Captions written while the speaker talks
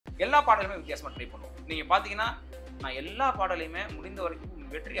எல்லா பாடலுமே வித்தியாசமா ட்ரை பண்ணுவோம். நீங்க பாத்தீங்கன்னா நான் எல்லா பாடலையுமே முடிந்த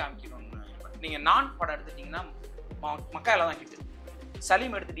வரைக்கும் வெற்றி அமைக்கணும்னு. நீங்க நான் படம் எடுத்துட்டீங்கன்னா மக்காயில தான் ஹிட்.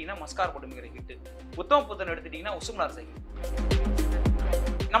 சலீம் எடுத்துட்டீங்கன்னா மஸ்கார் போட்டுங்கிற ஹிட். உத்தம புத்தன் எடுத்துட்டீங்கன்னா உசுமனார் சகி.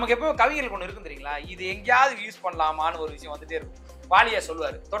 நமக்கு எப்பவும் கவிஞர்களுக்கு ஒன்று இருக்கும் தெரியுங்களா, இது எங்கேயாவது யூஸ் பண்ணலாமான்னு ஒரு விஷயம் வந்துட்டே இருக்கும். வாலியா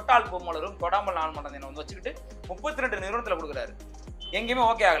சொல்லுவாரு, தொட்டால் பூமலரும் தொடாமல் நாள் மண்டதை வந்து வச்சுக்கிட்டு 32 நிறுவனத்துல கொடுக்குறாரு, எங்கேயுமே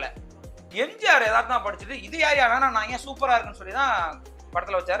ஓகே ஆகல. எம்ஜிஆர் ஏதாவது தான் படிச்சுட்டு இது யார் வேணா நான் ஏன் சூப்பரா இருக்குன்னு சொல்லி தான்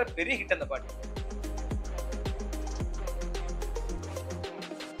படத்துல வச்சாரு. பெரிய ஹிட் அந்த பாட்டு.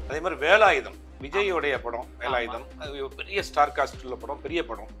 அதே மாதிரி வேலாயுதம், விஜயோடைய படம் வேலாயுதம், பெரிய ஸ்டார் காஸ்ட் உள்ள படம், பெரிய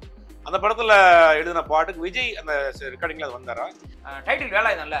படம். அந்த படத்துல எழுதின பாட்டுக்கு விஜய் அந்த ரெக்கார்டிங்ல அது வந்தாரா? டைட்டில்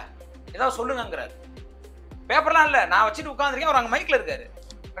வேலாயுதம்ல ஏதாவது சொல்லுங்கிறாரு. பேப்பர்லாம் இல்ல, நான் வச்சுட்டு உட்காந்துருக்கேன், அவர் அங்க மைக்ல இருக்காரு,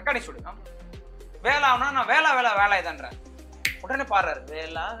 ரெக்கார்டிங் ஸ்டுடியோ. வேலாவுனா நான் வேலா வேலா வேலாயுதன்றேன். உடனே பாடுறாரு,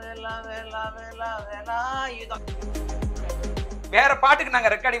 வேலா வேலா வேலா வேலா வேலாயுதம். வேற பாட்டுக்கு நாங்க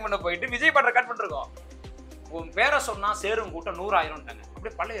ரெக்கார்டிங் பண்ண போயிட்டு விஜய் பாட்டு ரெக்கார்ட் பண்ணிருக்கோம். உன் பேரை சொன்னா சேரும் கூட்டம் 100,000ட்டாங்க.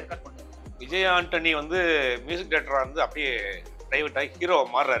 அப்படியே பழைய ரெக்கார்ட் பண்ணுறோம். விஜய் ஆண்டனி வந்து மியூசிக் டைரக்டரா இருந்து அப்படியே டைவர்ட் ஆகி ஹீரோ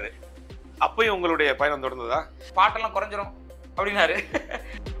மாறுறாரு. அப்பயும் உங்களுடைய பயணம் தொடர்ந்ததா? பாட்டெல்லாம் குறைஞ்சிரும் அப்படின்னாரு.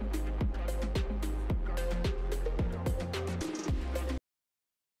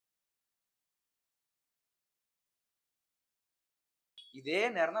 இதே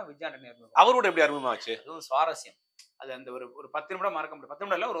நேரம் தான் விஜய் ஆண்டனி இருந்தார். அவரோட எப்படி அறிமுகமாச்சு? அதுவும் சுவாரஸ்யம். அது அந்த ஒரு 10 நிமிடம் மறக்க முடியும். 10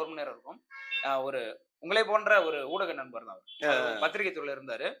 நிமிடம் இல்ல, ஒரு 1 மணி நேரம் இருக்கும். ஒரு உங்களை போன்ற ஒரு ஊடக நண்பர் தான் அவர். பத்திரிகை துறையில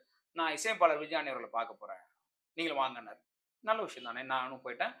இருந்தாரு. நான் இசையமைப்பாளர் விஜய் ஆண்டனி அவர்களை பார்க்க போறேன், நீங்களும் வாங்கினாரு. நல்ல விஷயம் தானே. நானும்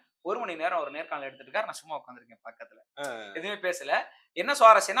போயிட்டேன். 1 மணி நேரம் ஒரு நேர்காணல் எடுத்துட்டு நான் சும்மா உட்காந்துருக்கேன் பக்கத்துல, எதுவுமே பேசல. என்ன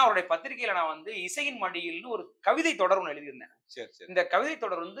சுவாரஸ்யம்னா, அவருடைய பத்திரிகையில நான் வந்து இசையின் மடியில்னு ஒரு கவிதை தொடர் ஒன்று எழுதியிருந்தேன். இந்த கவிதை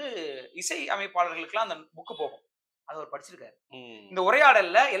தொடர் வந்து இசை அமைப்பாளர்களுக்கெல்லாம் அந்த புக்கு போகும். அதை அவர் படிச்சிருக்காரு. இந்த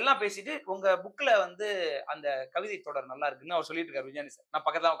உரையாடல்ல எல்லாம் பேசிட்டு உங்க புக்ல வந்து அந்த கவிதை தொடர் நல்லா இருக்குன்னு அவர் சொல்லிட்டு இருக்காரு விஜயானி சார். நான்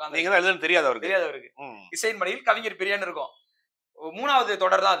பக்கத்துல உட்காந்து தெரியாதவருக்கு இசையின் மடியில் கவிஞர் பிரியான்னு இருக்கும். 3வது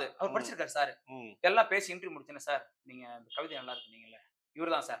தொடர் தான் அது. அவர் படிச்சிருக்காரு சார். எல்லாம் பேசி இன்டர்வியூ முடிச்சேன். சார் நீங்க இந்த கவிதை நல்லா இருக்கு, நீங்கல்ல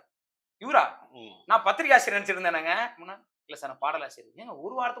இவரு தான் சார். இவரா? நான் பத்திரிகை ஆசிரியர் நினைச்சிருந்தேனாங்க. இல்ல சார் நான் பாடலாசிரியர். ஏங்க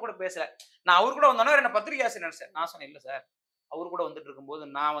ஒரு வாரத்தை கூட பேசல. நான் அவர் கூட வந்தோன்னா என்ன பத்திரிகை ஆசிரியர் நினைச்சேன். நான் சொன்னேன் இல்ல சார், அவர் கூட வந்துட்டு இருக்கும்போது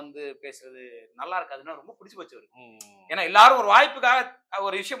நான் வந்து பேசுறது நல்லா இருக்காதுன்னா ரொம்ப பிடிச்சி போச்சு அவருக்கு. ஏன்னா எல்லாரும் ஒரு வாய்ப்புக்காக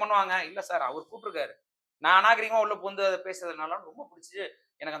ஒரு விஷயம் பண்ணுவாங்க. இல்ல சார் அவர் கூப்பிட்டுருக்காரு, நான் நாகரிகமா உள்ள புந்து அதை பேசுறதுனால ரொம்ப பிடிச்சி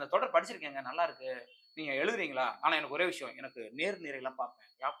எனக்கு அந்த தொடர் படிச்சிருக்கேங்க, நல்லா இருக்கு, நீங்க எழுதுறீங்களா? ஆனா எனக்கு ஒரே விஷயம், எனக்கு நேர்நிறையெல்லாம் பார்ப்பேன்,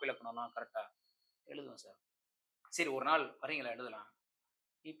 யாப்பு இலக்கணம்லாம் கரெக்டா எழுதுவேன் சார். சரி ஒரு நாள் வரீங்களா, எழுதலாம்.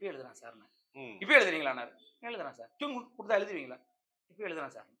 இப்பயே எழுதுறேன் சார். இப்பயே எழுதுறீங்களா? எழுதுறேன் சார். டியூன் கொடுத்தா எழுதுவீங்களா? இப்பயே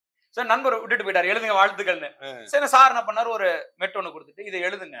எழுதுறேன் சார். சார் நண்பர் விட்டுட்டு போயிட்டாரு, எழுதுங்க வாழ்த்துக்கள்னு. சரி சார் என்ன பண்ணாரு, ஒரு மெட் ஒன்று கொடுத்துட்டு இதை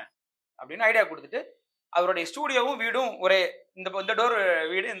எழுதுங்க அப்படின்னு ஐடியா கொடுத்துட்டு, அவருடைய ஸ்டூடியோவும் வீடும் ஒரே, இந்த டோர்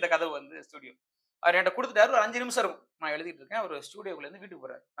வீடு, இந்த கதவு வந்து ஸ்டூடியோ. அவர் என்கிட்ட கொடுத்துட்டாரு. ஒரு 5 நிமிஷம் இருக்கும், நான் எழுதிட்டு இருக்கேன். அவர் ஸ்டூடியோக்குள்ள இருந்து வீட்டுக்கு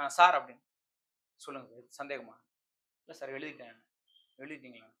போறாரு. சார் அப்படின்னு சொல்லுங்க, சந்தேகமா? இல்லை சார் எழுதிட்டேன்.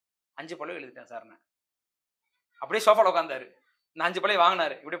 எழுதிட்டீங்களா? 5 பழம் எழுதிட்டேன் சார். நான் அப்படியே சோஃபால உட்காந்தாரு. இந்த 5 பழம்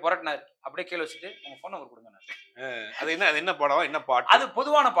வாங்கினாரு, இப்படியே புரட்டினாரு, அப்படியே கீழே வச்சுட்டு உங்க போன் நம்பர் கொடுங்க. அது என்ன படம், என்ன பாட்டு? அது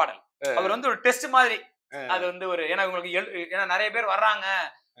பொதுவான பாடல். அவர் வந்து ஒரு டெஸ்ட் மாதிரி. அது வந்து ஒரு, ஏன்னா உங்களுக்கு ஏன்னா நிறைய பேர் வர்றாங்க,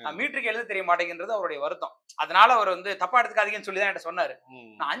 மீட்டருக்கு எழுத தெரிய மாட்டேங்கிறது அவருடைய வருத்தம். அதனால அவர் வந்து தப்பா எடுத்துக்காதீங்கன்னு சொல்லி தான் என்கிட்ட சொன்னாரு.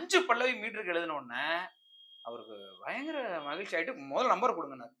 நான் 5 பல்லவி மீட்டருக்கு எழுதின உடனே அவருக்கு பயங்கர மகிழ்ச்சி ஆயிட்டு முதல்ல நம்பர்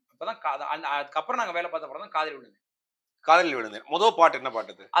கொடுங்கன்னாரு. அப்பதான் அதுக்கப்புறம் நாங்க வேலை பார்த்த படம் தான் காதலி விழுந்தேன். காதலி விழுந்தேன் முதல் பாட்டு என்ன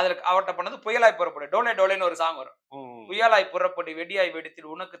பாட்டு? அதுல அவர்கிட்ட பண்ணது புயலாய் புறப்படு, டோலே டோலேன்னு ஒரு சாங் வரும். புயலாய் புறப்படு வெடியாய்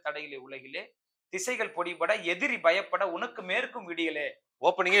வெடித்தில் உனக்கு தடையிலே உலகிலே, திசைகள் பொடிபட எதிரி பயப்பட உனக்கு மேற்கும் விடியலே.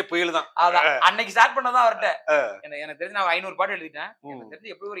 ஓப்பனிங்கே புயல் தான். அன்னைக்கு ஸ்டார்ட் பண்ணதான் அவர்கிட்ட. எனக்கு தெரிஞ்சு நான் 500 பாட்டு எழுதிட்டேன். எனக்கு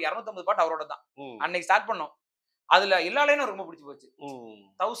தெரிஞ்சு எப்படி ஒரு 250 பாட்டு அவரோட தான் அன்னைக்கு ஸ்டார்ட் பண்ணோம். அதுல எல்லாரையும் ரொம்ப பிடிச்சி போச்சு.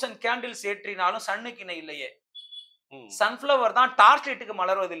 1000 கேண்டில்ஸ் ஏற்றினாலும் சன்னுக்கு இணை இல்லையே, சன்ஃபிளவர் தான் டார்ச் லைட்டுக்கு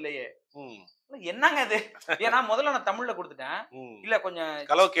மலர்வது இல்லையே. என்னங்க இது? ஏன்னா முதல்ல நான் தமிழ்ல கொடுத்துட்டேன். இல்ல கொஞ்சம்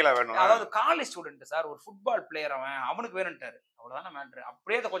கலோக்கியலா வேணும், அதாவது காலேஜ் ஸ்டூடெண்ட் சார், ஒரு ஃபுட்பால் பிளேயர், அவனுக்கு வேணும்ட்டாரு. அவ்வளவுதானே மேட்ரு.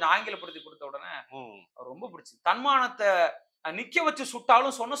 அப்படியே அதை கொஞ்சம் ஆங்கிலப்படுத்தி கொடுத்த உடனே அவர் ரொம்ப பிடிச்சி. தன்மானத்தை நிக்க வச்சு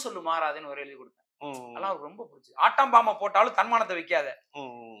சுட்டாலும் சொன்ன சொல்லு மாறாதுன்னு ஒரு எழுதி கொடுத்தேன். அதெல்லாம் அவருக்கு ரொம்ப பிடிச்சி. ஆட்டாம்பாம போட்டாலும் தன்மானத்தை வைக்காத,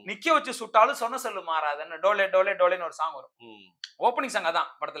 நிக்க வச்சு சுட்டாலும் சொன்ன சொல்லு மாறாதுன்னு டோலே டோலே டோலேன்னு ஒரு சாங் வரும். ஓப்பனிங் சாங்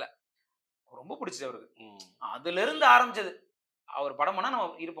அதான் படத்துல. ரொம்ப பிடிச்சது அவருக்கு. அதுல இருந்து ஆரம்பிச்சது. அவர் படம் பண்ணா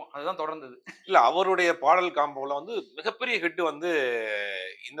நம்ம இருப்போம், அதுதான் தொடர்ந்தது. இல்ல அவருடைய பாடல் காம்போல வந்து மிகப்பெரிய ஹிட் வந்து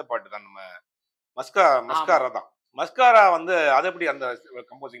இந்த பாட்டு தான், நம்ம மஸ்காரா தான். மஸ்காரா வந்து அது எப்படி அந்த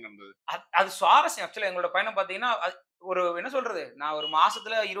கம்போசிங் நடந்தது? அது சுவாரஸ்யம். ஆக்சுவலா எங்களோட பயணம் பாத்தீங்கன்னா ஒரு என்ன சொல்றது, நான் ஒரு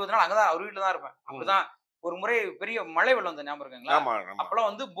மாசத்துல 20 நாள் அங்கதான் அவர் வீட்டுல தான் இருப்பேன். அப்படிதான் ஒரு முறை பெரிய மழை வெள்ளம் வந்து ஞாபகம் இருக்குங்களா? அப்பெல்லாம்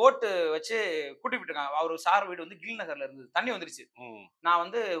வந்து போட்டு வச்சு கூட்டிட்டு இருக்காங்க. அவர் சார் வீடு வந்து கில் நகர்ல இருந்தது. தண்ணி வந்துருச்சு. நான்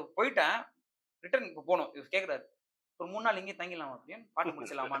வந்து போயிட்டேன், ரிட்டர்ன் போனோம். கேக்குறாரு, ஒரு 3 நாள் இங்கே தங்கிடலாம் அப்படின்னு பாட்டு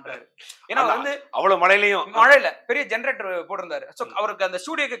முடிச்சிடலாமான்றாரு. ஏன்னா அவர் வந்து அவ்வளவு மழையிலையும் மழையில பெரிய ஜெனரேட்டர் போட்டிருந்தாரு. ஸோ அவருக்கு அந்த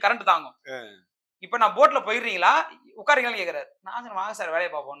ஸ்டூடியோக்கு கரண்ட் தாங்கும். இப்ப நான் போட்ல போயிடுறீங்களா உட்காருங்களான்னு கேட்கிறாரு. நான் சொன்னேன் வாங்க சார்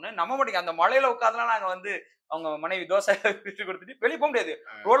வேலையை பார்ப்போம்னு. நம்ம மட்டும் அந்த மழையில உட்காந்துலாம் நாங்க வந்து அவங்க மனைவி தோசை விட்டு கொடுத்துட்டு வெளியே போக முடியாது.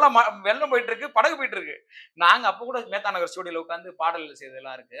 ரோட்ல வெள்ளம் போயிட்டு இருக்கு, படகு போயிட்டு இருக்கு. நாங்க அப்ப கூட மேத்தா நகர் ஸ்டூடியோல உட்காந்து பாடல்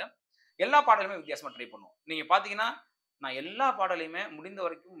செய்ததெல்லாம் இருக்கு. எல்லா பாடலுமே வித்தியாசமா ட்ரை பண்ணுவோம். நீங்க பாத்தீங்கன்னா நான் எல்லா பாடலையுமே முடிந்த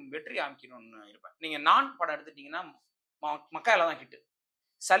வரைக்கும் வெற்றி அமைக்கணும்னு இருப்பேன். நீங்க நான் படம் எடுத்துட்டீங்கன்னா மக்காயில தான் ஹிட்.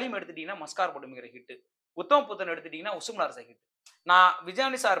 சலீம் எடுத்துட்டீங்கன்னா மஸ்கார் போட்டுங்கிற ஹிட். உத்தம புத்தன் எடுத்துட்டீங்கன்னா உசுமலார் ஹிட். நான்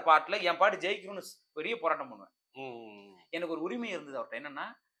விஜயானி சார் பாட்டுல என் பாட்டு ஜெயிக்கணும்னு பெரிய போராட்டம் பண்ணுவேன். எனக்கு ஒரு உரிமை இருந்தது அவர்கிட்ட. என்னன்னா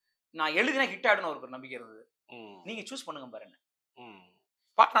நான் எழுதினா ஹிட் ஆடுன்னு அவருக்கு ஒரு நம்பிக்கை இருந்தது. நீங்க சூஸ் பண்ணுங்க பாருங்க.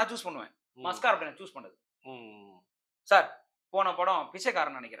 பாட்டு நான் சூஸ் பண்ணுவேன். மஸ்கார் அப்படி நான் சூஸ் பண்ணது. சார் போன படம்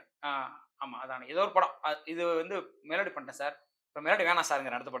பிச்சைக்காரன் நினைக்கிறேன். ஆமா அதான ஏதோ ஒரு படம். இது வந்து மெலோடி பண்ணிட்டேன் சார். இப்போ மெலோடி வேணாம்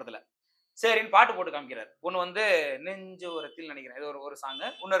சாருங்கிற அடுத்த படத்துல சரின்னு பாட்டு போட்டு காமிக்கிறார். ஒன்னு வந்து நெஞ்சு ஓரத்தில் நினைக்கிறேன் ஏதோ ஒரு சாங்,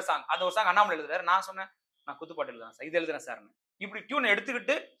 இன்னொரு சாங். அந்த ஒரு சாங் அண்ணாமலை எழுதுறாரு. நான் சொன்னேன் நான் குத்துப்பாட்டு எழுதுறேன் சார், இது எழுதுறேன் சார்னு. இப்படி டியூன்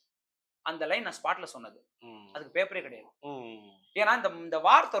எடுத்துக்கிட்டு அந்த லைன் நான் ஸ்பாட்ல சொன்னது. அதுக்கு பேப்பரே கிடையாது. ஏன்னா இந்த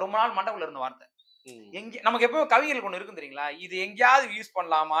வார்த்தை ரொம்ப நாள் மண்டபத்துல இருந்த வார்த்தை. எங்க நமக்கு எப்பவும் கவிஞர்களுக்கு ஒண்ணு இருக்கும் தெரியுங்களா, இது எங்கேயாவது யூஸ்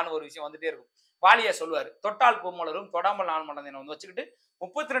பண்ணலாமான்னு ஒரு விஷயம் வந்துட்டே இருக்கும். வாலியா சொல்லுவாரு, தொட்டால் பூமலரும் தொடாமல் நான் மலர்ந்தேன் வந்து வச்சுக்கிட்டு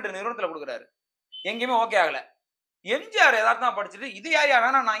 32 நிறுவனத்துல கொடுக்குறாரு. எங்கேயுமே ஓகே ஆகல. எம்ஜிஆர் எதார்த்தமா படிச்சுட்டு இது யார்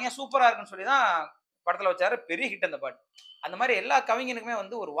வேணா நான் ஏன் சூப்பரா இருக்குன்னு சொல்லிதான் படத்துல வச்சாரு. பெரிய ஹிட் அந்த பாட்டு. அந்த மாதிரி எல்லா கவிஞனுக்குமே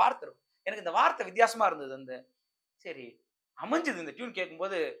வந்து ஒரு வார்த்தை இருக்கும். எனக்கு இந்த வார்த்தை வித்தியாசமா இருந்தது. அந்த சரி அமைஞ்சது. இந்த டியூன்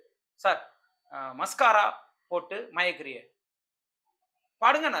கேட்கும்போது சார் மஸ்காரா போட்டு மயக்கிறிய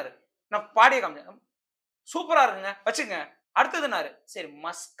பாடுங்கன்னாரு. நான் பாடிய காமிச்சேன். சூப்பரா இருக்குங்க வச்சுங்க. அடுத்ததுனாரு சரி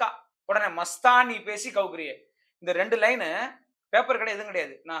மஸ்கா, உடனே மஸ்தானி பேசி கவுக்குறிய. இந்த 2 லைனு பேப்பர் கிடையாது எதுவும்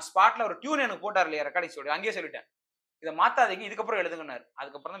கிடையாது. நான் ஸ்பாட்ல ஒரு டியூன் எனக்கு போட்டார் இல்லையா ரெக்கார்டிங் ஸ்டூடியோ, அங்கேயே சொல்லிட்டேன் இதை மாத்தாதீங்க இதுக்கப்புறம் எழுதுங்கன்னாரு.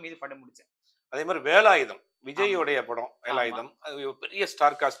 அதுக்கப்புறம் தான் மீதி பாட்டு முடிச்சேன். அதே மாதிரி வேலாயுதம் விஜயோடைய படம். வேலாயுதம் அது பெரிய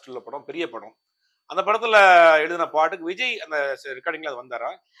ஸ்டார் காஸ்ட் உள்ள படம், பெரிய படம். அந்த படத்துல எழுதின பாட்டுக்கு விஜய் அந்த ரெக்கார்டிங்ல அது வந்தாரா?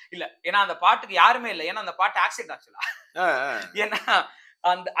 இல்ல, ஏன்னா அந்த பாட்டுக்கு யாருமே இல்லை. ஏன்னா அந்த பாட்டு ஆக்சிடென்ட் ஆக்சுவலா. ஏன்னா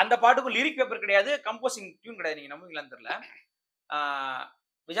அந்த பாட்டுக்கும் லிரிக் பேப்பர் கிடையாது, கம்போசிங் டியூன் கிடையாது. நீங்க நம்புவீங்களான்னு தெரியல.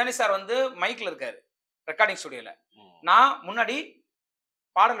 விஜயானி சார் வந்து மைக்ல இருக்காரு ரெக்கார்டிங் ஸ்டுடியோல. நான் முன்னாடி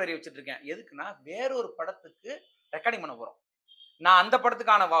பாடல் வரி வச்சுட்டு இருக்கேன். எதுக்குன்னா வேறொரு படத்துக்கு ரெக்கார்டிங் பண்ண போறோம். நான் அந்த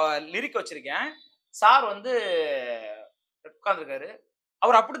படத்துக்கான லிரிக் வச்சிருக்கேன். சார் வந்து உட்கார்ந்துருக்காரு.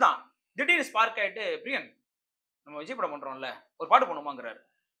 அவர் அப்படிதான் திடீர்னு ஸ்பார்க் ஆயிட்டு, பிரியன் நம்ம விஜய் படம் பண்றோம்ல ஒரு பாட்டு பண்ணுமாங்கிறாரு.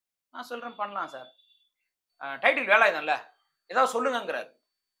 நான் சொல்றேன் பண்ணலாம் சார். டைட்டில் வேலாயுதம்ல ஏதாவது சொல்லுங்கிறாரு.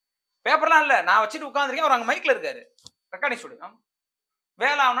 பேப்பர்லாம் இல்ல, நான் வச்சுட்டு உட்காந்துருக்கேன். அவர் அங்க மைக்ல இருக்காரு ரெக்கார்டிங் ஸ்டுடியோ.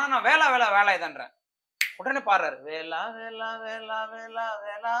 வேலானா நான் வேலாயுதன்றேன். உடனே பாடுறாரு வேலா வேலா வேலா வேலா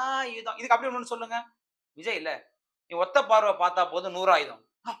வேலா இதுதான். இதுக்கு அப்படி ஒண்ணு சொல்லுங்க. விஜய் இல்ல, நீ ஒத்த பார்வை பார்த்தா போதும் 100 ஆயுதம்.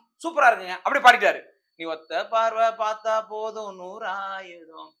 சூப்பரா இருக்குங்க. அப்படி பாடிட்டாரு. நீ ஒத்த பார்வை பார்த்தா போதும் 100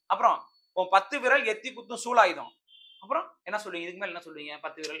 ஆயுதம். அப்புறம் 10 விரல் எத்தி குத்தும் சூலாயுதம். அப்புறம் என்ன சொல்லுவீங்க? இதுக்கு மேல என்ன சொல்லுவீங்க?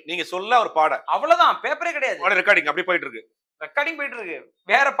 10 விரல் நீங்க சொல்ல ஒரு பாட அவ்வளவுதான். பேப்பரே கிடையாது. ரெக்கார்டிங் அப்படி போயிட்டு இருக்கு. ரெக்கார்டிங் போயிட்டு இருக்கு.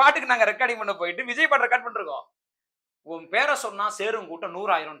 வேற பாட்டுக்கு நாங்க ரெக்கார்டிங் பண்ண போயிட்டு விஜய் பாட்டு ரெக்கார்ட் பண்ணிருக்கோம். உன் பேரை சொன்னா சேரும் கூட்டம்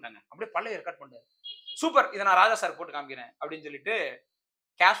 100 ஆயிரம்ட்டாங்க. அப்படியே பழைய ரெக்கார்ட் பண்ணாரு. சூப்பர், இதை நான் ராஜா சார் போட்டு காமிக்கிறேன் அப்படின்னு சொல்லிட்டு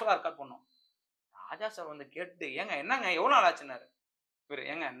கேஷுவலா ரெக்கார்ட் பண்ணோம். ராஜா சார் வந்து கேட்டு ஏங்க என்னங்க எவ்வளவு நாள் ஆச்சுன்னாரு. இவரு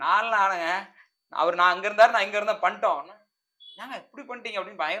ஏங்க 4 நாள் ஆனுங்க. அவர் நான் அங்க இருந்தாரு, நான் இங்க இருந்தா பண்ணிட்டோம். ஏங்க இப்படி பண்ணிட்டீங்க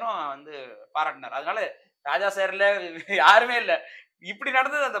அப்படின்னு பயங்கரம் வந்து பாராட்டினார். அதனால ராஜா சார் இல்ல யாருமே இல்ல, இப்படி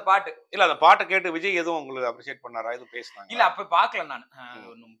நடந்தது அந்த பாட்டு. இல்ல அந்த பாட்டை கேட்டு விஜய் எதுவும் உங்களுக்கு அப்ரிஷியேட் பண்ணாரா? எதுவும் பேசினாங்க? இல்ல அப்ப பாக்கல நான்,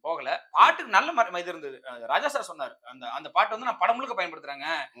 ஒன்னும் போகல. பாட்டுக்கு நல்ல இது இருந்தது. ராஜா சார் சொன்னார் அந்த பாட்டு வந்து நான் படம் முழுக்க பயன்படுத்துறாங்க.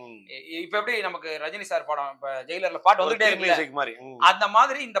 இப்ப எப்படி நமக்கு ரஜினி சார் படம் இப்ப ஜெயிலர்ல பாட்டு வந்துட்டே இருக்கு, அந்த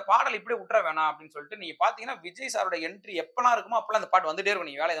மாதிரி இந்த பாடல் இப்படி விட்டுற வேணாம் அப்படின்னு சொல்லிட்டு நீங்க பாத்தீங்கன்னா விஜய் சாரோட என்ட்ரி எப்பெல்லாம் இருக்குமோ அப்பெல்லாம் அந்த பாட்டு வந்துட்டே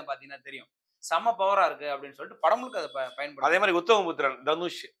இருக்கும். நீங்க வேலையை பாத்தீங்கன்னா தெரியும், செம்ம பவரா இருக்கு அப்படின்னு சொல்லிட்டு படம் முழுக்க அதை பயன்படுத்தும். அதே மாதிரி உத்தமபுத்திரன்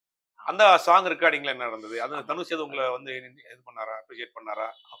தனுஷ் அந்த சாங் ரெக்கார்டிங்ல என்ன நடந்தது? அது தனுஷ் எது உங்களை வந்து இது பண்ணாரா, அப்ரிஷியேட் பண்ணாரா?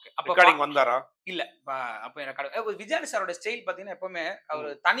 ரெக்கார்டிங் வந்தாரா? இல்ல அப்ப ரெக்கார்ட் விஜயானி சாரோட ஸ்டைல் பாத்தீங்கன்னா எப்பவுமே அவர்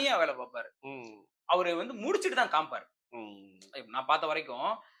தனியா வேலை பார்ப்பாரு. அவரு வந்து முடிச்சிட்டு தான் காமிப்பாரு. நான் பார்த்த வரைக்கும்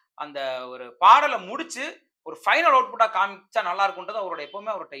அந்த ஒரு பாடலை முடிச்சு ஒரு ஃபைனல் அவுட்புட்டா காமிச்சா நல்லா இருக்கும்ன்றது அவரோட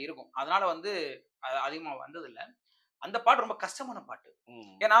எப்பவுமே அவர்கிட்ட இருக்கும். அதனால வந்து அதிகமா வந்தது இல்ல. அந்த பாட்டு ரொம்ப கஷ்டமான பாட்டு.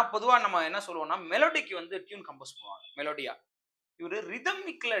 ஏன்னா பொதுவா நம்ம என்ன சொல்லுவோம்னா மெலோடிக்கு வந்து டியூன் கம்போஸ் பண்ணுவாங்க மெலோடியா. இவரு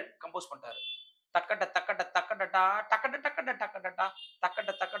ரிதமிக்ல கம்போஸ் பண்ணிட்டாரு. தக்கட்ட தக்கட்ட தக்கடட்டா டக்கட்ட டக்கட்ட டக்கடட்டா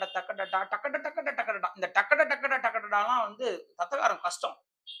தக்கட்ட தக்கட்ட தக்கடட்டா டக்கட்ட டக்கட்ட டக்கடட்டா. இந்த டக்கட்ட டக்கட்ட டக்கடட்டாலாம் வந்து தத்தகாரம் கஷ்டம்.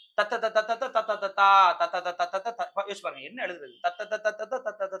 தத்த தத்த தத்த தத்த தத்தா தத்த தத்த தத்த யோசிச்சு பாருங்க என்ன எழுதுறது. தத்த தத்த தத்த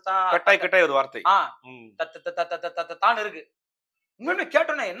தத்த தத்தா கட்டாய் கட்டாய் ஒரு வார்த்தை. தத்த தத்த தத்த தத்த தான் இருக்கு. இன்னொன்னு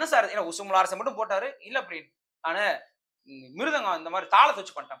கேட்டோன்னே என்ன சார் ஏன்னா உசுமுலாரசை மட்டும் போட்டாரு இல்ல அப்படின்னு. ஆனா மிருதங்கம் இந்த மாதிரி தாளத்தை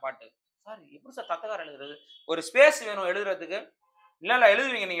வச்சு பண்ணிட்டேன் பாட்டு. சார் எப்படி சார் தத்தகாரம் எழுதுறது? ஒரு ஸ்பேஸ் வேணும் எழுதுறதுக்கு. இல்ல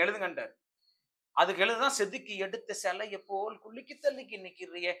எழுதுவீங்க, நீங்க எழுதுங்கன்ட்டாரு. அதுக்கு எழுதுதான் செதுக்கி எடுத்த சிலைய போல் குலுக்கி தள்ளிக்கி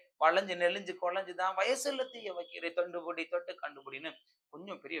நிக்கிறியே, வளைஞ்சு நெளிஞ்சு கொலைஞ்சுதான் வயசுல தீய வைக்கிறே, தொண்டுபுடி தொட்டு கண்டுபிடின்னு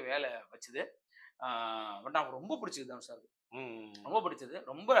கொஞ்சம் பெரிய வேலை வச்சுது. பட் எனக்கு ரொம்ப பிடிச்சது தான் சார். ரொம்ப பிடிச்சது.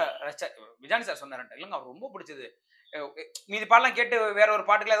 ரொம்ப விஜயானி சார் சொன்னார்ன்ட்டு. இல்லங்க அவர் ரொம்ப பிடிச்சது. மீதி பாட்டெல்லாம் கேட்டு வேற ஒரு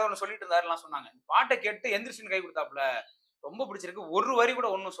பாட்டுக்குள்ள ஏதோ ஒண்ணு சொல்லிட்டு இருந்தாருலாம் சொன்னாங்க. பாட்டை கேட்டு எந்திரிச்சுன்னு கை கொடுத்தாப்புல. ரொம்ப பிடிச்சிருக்கு. ஒரு வரி கூட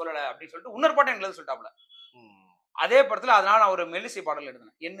ஒண்ணும் சொல்லல அப்படின்னு சொல்லிட்டு இன்னொரு பாட்டை எனக்கு எழுத சொல்லிட்டாப்புல. அதே படத்துல அதனால நான் ஒரு மெல்லிசை பாடல்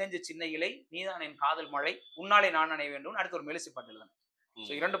எழுதினேன். என் நெஞ்சு சின்ன இலை, நீதான் என் காதல் மழை, உன்னாலே நான் அணைய வேண்டும். அடுத்து ஒரு மெல்லிசை பாட்டு எழுதினேன்.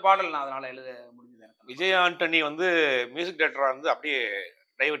 சோ 2 பாடல் நான் அதனால எழுத முடிஞ்சது எனக்கு. விஜய் ஆண்டனி வந்து மியூசிக் டைரக்டரா இருந்து அப்படியே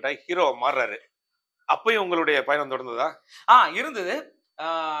டைவர்ட் ஆகி ஹீரோ மாறுறாரு. அப்பயும் உங்களுடைய பயணம் தொடர்ந்ததா? இருந்தது.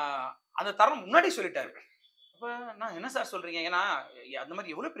 அந்த தரம் முன்னாடி சொல்லிட்டாரு. அப்ப நான் என்ன சார் சொல்றீங்க? ஏன்னா அந்த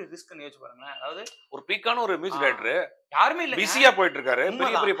மாதிரி எவ்வளவு பெரிய ரிஸ்க்னு யோசிச்சு பாருங்களேன். அதாவது ஒரு பீக்கான ஒரு மியூசிக் டைரக்டர் யாருமே இல்ல. பிஸியா போயிட்டு இருக்காரு.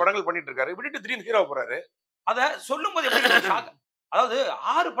 பெரிய பெரிய படங்கள் பண்ணிட்டு இருக்காரு. விட்டுட்டு திடீர்னு ஹீரோ போறாரு. அத சொல்லும்போது எப்படி ஷாக். அதாவது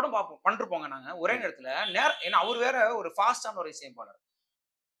 6 படம் பண்ணிருப்போங்க நாங்க ஒரே நேரத்துல. ஏன்னா அவர் வேற ஒரு ஃபாஸ்டான ஒரு இசையமைப்பாளர்.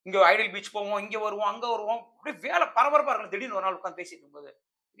 இங்க ஐடியல் பீச் போவோம், இங்க வருவோம், அங்க வருவோம். அப்படியே வேலை பரபரப்பா இருக்கும். திடீர்னு ஒரு நாள் உட்காந்து பேசிட்டு இருக்கும்போது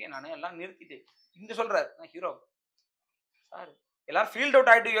நானு எல்லாம் நிறுத்திட்டு இங்க சொல்றாரு ஹீரோ சார் எல்லாரும் ஃபீல்ட் அவுட்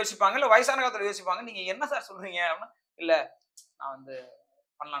ஆயிட்டு யோசிப்பாங்க, இல்ல வயசான காலத்துல யோசிப்பாங்க. நீங்க என்ன சார் சொல்றீங்க அப்படின்னா, இல்ல நான் வந்து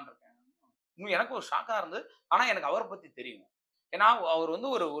பண்ணலான் இருக்கேன். இன்னும் எனக்கு ஒரு ஷாக்கா இருந்தது. ஆனா எனக்கு அவரை பத்தி தெரியும். ஏன்னா அவர் வந்து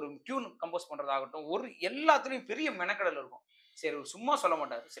ஒரு டியூன் கம்போஸ் பண்றதாகட்டும், ஒரு எல்லாத்துலயும் பெரிய மெனக்கடல் இருக்கும். சரி சும்மா சொல்ல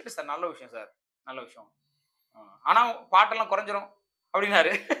மாட்டாரு. சரி சார் நல்ல விஷயம் சார், நல்ல விஷயம். ஆனா பாட்டெல்லாம் குறைஞ்சிரும்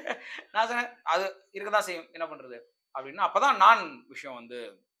அப்படின்னாரு. நான் சொன்னேன் அது இருக்கதான் செய்யும், என்ன பண்றது அப்படின்னா. அப்பதான் நான் விஷயம் வந்து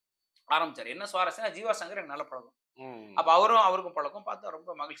ஆரம்பிச்சாரு. என்ன சுவாரஸ்யம், ஜீவா சங்கர் எனக்கு நல்ல பழக்கம். அப்ப அவருக்கும் பழக்கம் பார்த்து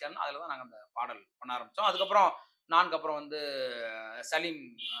ரொம்ப மகிழ்ச்சியா இருந்தோம். அதுலதான் நாங்க அந்த பாடல் பண்ண ஆரம்பிச்சோம். அதுக்கப்புறம் நான்கு அப்புறம் வந்து சலீம்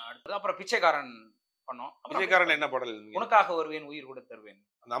அடுத்தது, அப்புறம் பிச்சைக்காரன் பண்ணோம். பிச்சைக்காரன் என்ன பாடல்? உனக்காக வருவேன் உயிர் கூட தருவேன்.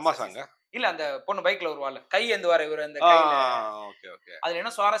 அந்த அம்மா சாங்க இல்ல அந்த பொண்ணு பைக்ல வருவாள், கை ஏந்துவார் இவர் அந்த அதுல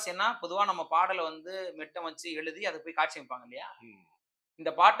என்ன சுவாரஸ்யம்னா, பொதுவா நம்ம பாடலை வந்து மெட்டம் வச்சு எழுதி அதை போய் காட்சி வைப்பாங்க இல்லையா.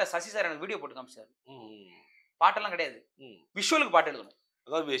 இந்த பாட்டை சசி சார் எனக்கு வீடியோ போட்டு காமிச்சாரு. பாட்டெல்லாம் கிடையாது, விஷுவலுக்கு பாட்டு எழுதணும்.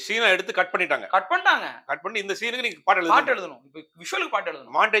 அதாவது சீனை எடுத்து கட் பண்ணிட்டாங்க. கட் பண்ணி இந்த சீனுக்கு நீங்க பாட்டு எழுதணும். இப்ப விஷுவலுக்கு பாட்டு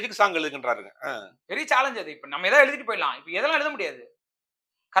எழுதணும். மாண்டேஜுக்கு சாங் எழுதுங்கன்றாருங்க. பெரிய சேலஞ்ச் அது. இப்ப நம்ம எதாவது எழுதிட்டு போயிடலாம். இப்ப எதெல்லாம் எழுத முடியாது.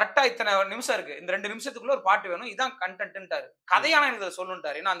 கரெக்டா இத்தனை நிமிஷம் இருக்கு, இந்த 2 நிமிஷத்துக்குள்ள ஒரு பாட்டு வேணும், இதான் கண்டென்ட்ன்றாரு. கதையான எனக்கு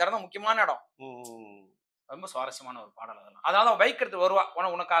சொல்லணும்ட்டாரு. ஏன்னா அந்த இடம் முக்கியமான இடம். ரொம்ப சுவாரஸ்யமான ஒரு பாடல் அதெல்லாம். அதனால பைக் எடுத்து வருவா,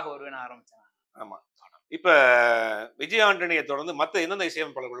 உனக்காக வருவேன்னு ஆரம்பிச்சேன். ஆமா. இப்ப விஜய் ஆண்டனியை தொடர்ந்து மத்த எந்தெந்த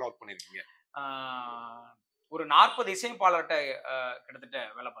இசையமைப்பாளர்கள்லாம் ஒர்க் பண்ணிருக்கீங்க? ஒரு 40 இசையமைப்பாளர்கிட்ட கிட்டத்தட்ட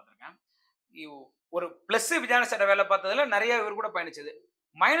வேலை பார்த்திருக்கேன். ஒரு பிளஸ் விஜயானி சார் வேலை பார்த்ததுல நிறைய இவர் கூட பயணிச்சது.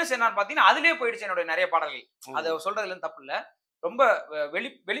 மைனஸ் என்னன்னு பாத்தீங்கன்னா அதுலயே போயிடுச்சு என்னோட நிறைய பாடல்கள். அதை சொல்றதுல தப்பு இல்ல. ரொம்ப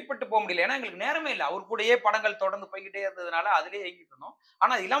வெளிப்பட்டு போக முடியல. ஏன்னா எங்களுக்கு நேரமே இல்லை. அவர் கூடயே படங்கள் தொடர்ந்து போய்கிட்டே இருந்ததுனால அதுலயே இயங்கிட்டு இருந்தோம்.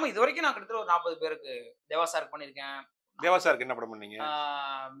 ஆனா இது இல்லாம இது வரைக்கும் நான் கிட்டத்தட்ட ஒரு 40 பேருக்கு தேவாசாருக்கு பண்ணிருக்கேன். தேவாசாருக்கு என்ன படம் பண்ணீங்க?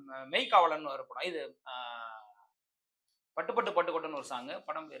 மெய்காவலன் ஒரு படம். இது பட்டு பட்டு பட்டு கொட்டுன்னு ஒரு சாங்.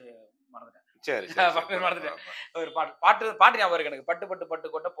 படம் பேரு மறந்துட்டேன். சரி பேர் மறந்துட்டேன். ஒரு பாட்டு ஞாபகம் இருக்கு எனக்கு. பட்டு பட்டு பட்டு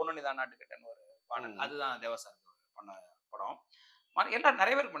கொட்ட பொண்ணு நீதான் நாட்டுக்கிட்டன்னு ஒரு பாடல். அதுதான் தேவாசாருக்கு பண்ண படம். எல்லாம்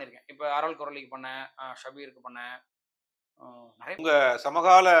நிறைய பேருக்கு பண்ணிருக்கேன். இப்ப அருள் குரலிக்கு பண்ணேன், ஷபீருக்கு பண்ணேன். உங்க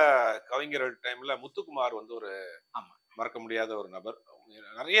சமகால கவிஞர்கள் டைம்ல முத்துக்குமார் வந்து ஒரு மறக்க முடியாத ஒரு நபர்.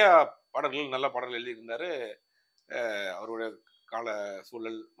 நிறைய பாடல்கள் நல்ல பாடல்கள் எழுதி இருந்தாரு. அவருடைய கால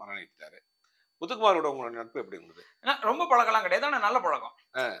சூழல் மரணித்தாரு. முத்துக்குமாரோட உங்களோட நட்பு எப்படி இருந்தது? ரொம்ப பழக்கலாம் கிடையாது, ஆனா நல்ல பழக்கம்.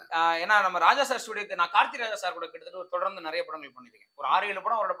 ஏன்னா நம்ம ராஜா சார் ஸ்டுடியோக்கு நான் கார்த்தி ராஜா சார் கூட கிட்டத்தட்ட தொடர்ந்து நிறைய படங்கள் பண்ணிருக்கேன். ஒரு 6-7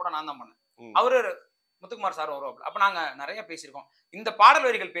 படம் அவரோட படம் நான் தான் பண்ணேன். அவரு முத்துக்குமார் சார் வருவாப்ல. அப்ப நாங்க நிறைய பேசியிருக்கோம். இந்த பாடல்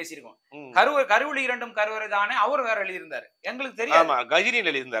வரிகள் பேசியிருக்கோம். கருவொளி இரண்டும் கருவறை தானே அவர் வேற எழுதியிருந்தாரு. எங்களுக்கு தெரியும். கஜினியில்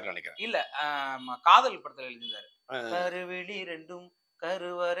எழுதியிருந்தாரு நினைக்கிறேன். இல்ல காதல் படத்துல எழுதியிருந்தாரு. கருவெளி இரண்டும்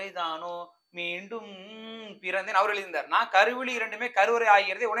கருவறை தானோ மீண்டும் பிறந்தேன் அவர் எழுதியிருந்தார். நான் கருவெளி இரண்டுமே கருவறை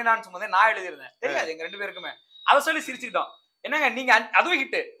ஆகிறதே உடனே நான் சுமந்தேன் நான் எழுதியிருந்தேன். தெரியாது எங்க 2 பேருக்குமே. அதை சொல்லி சிரிச்சுக்கிட்டோம். என்னங்க நீங்க அதுவும்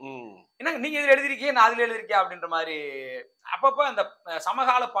ஹிட்டு, என்னங்க நீங்க இதுல எழுதிருக்கீங்க நான் அதுல எழுதிருக்கேன் அப்படின்ற மாதிரி அப்பப்ப அந்த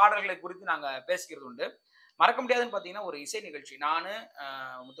சமகால பாடல்களை குறித்து நாங்க பேசிக்கிறது உண்டு. மறக்க முடியாதுன்னு பாத்தீங்கன்னா ஒரு இசை நிகழ்ச்சி, நானு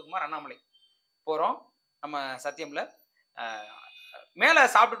முத்துக்குமார் அண்ணாமலை போறோம் நம்ம சத்தியம்ல. மேல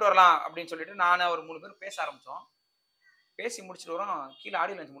சாப்பிட்டுட்டு வரலாம் அப்படின்னு சொல்லிட்டு நானு அவர் 3 பேரும் பேச ஆரம்பிச்சோம். பேசி முடிச்சுட்டு வரோம், கீழே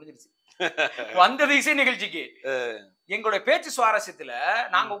ஆடியோ லஞ்ச் முடிஞ்சிருச்சு. வந்தது இசை நிகழ்ச்சிக்கு. எங்களுடைய பேச்சு சுவாரஸ்யத்துல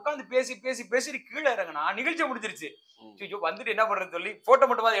நாங்க உட்காந்து பேசி பேசி பேசி கீழே இறங்கினா நிகழ்ச்சி முடிஞ்சிருச்சு. வந்துட்டு என்ன பண்றதுன்னு சொல்லி போட்டோ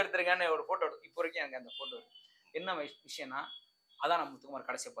மட்டும் எடுத்துருங்கன்னு ஒரு போட்டோ. இப்போ வரைக்கும் எனக்கு அந்த போட்டோ என்ன விஷயம்னா அதான் நம்ம முத்துக்குமார்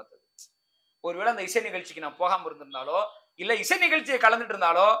கடைசியை பார்த்தது. ஒருவேளை அந்த இசை நிகழ்ச்சிக்கு நான் போகாம இருந்திருந்தாலோ இல்ல இசை நிகழ்ச்சியை கலந்துட்டு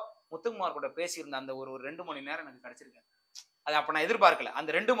இருந்தாலோ முத்துக்குமார் கூட பேசியிருந்த அந்த ஒரு 2 மணி நேரம் எனக்கு கிடைச்சிருக்கேன். அது அப்ப நான் எதிர்பார்க்கல.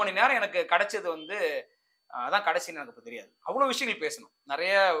 அந்த 2 மணி நேரம் எனக்கு கிடைச்சது வந்து அதான் கடைசின்னு எனக்கு இப்போ தெரியாது. அவ்வளோ விஷயங்கள் பேசணும்.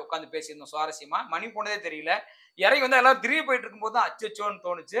 நிறைய உட்காந்து பேசியிருந்தோம் சுவாரஸ்யமா. மணி போனதே தெரியல. இறங்கி வந்து எல்லாரும் திரும்பி போயிட்டு இருக்கும்போது தான் அச்சச்சோன்னு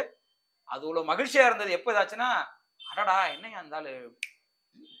தோணுச்சு. அது இவ்வளோ மகிழ்ச்சியா இருந்தது. எப்போ இதாச்சுன்னா, அடடா என்னையா இருந்தாலும்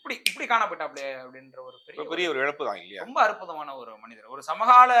இப்படி இப்படி காணப்பட்டாப்ளே அப்படின்ற ஒரு பெரிய ஒரு இழப்பு தான் இல்லையா? ரொம்ப அற்புதமான ஒரு மனிதர். ஒரு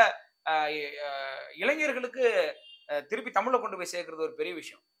சமகால இளைஞர்களுக்கு திருப்பி தமிழ்ல கொண்டு போய் சேர்க்கிறது ஒரு பெரிய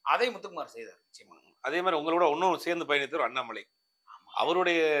விஷயம். அதை முத்துக்குமார் செய்தார் நிச்சயமா. அதே மாதிரி உங்களோட இன்னும் சேர்ந்து பயணித்தவர் அண்ணாமலை.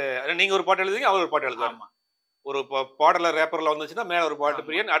 அவருடைய நீங்க ஒரு பாட்டு எழுதுவீங்க, அவர் ஒரு பாட்டு எழுதுவார். ஒரு பாடல ரேப்பர்ல வந்துச்சுன்னா மேல ஒரு பாட்டு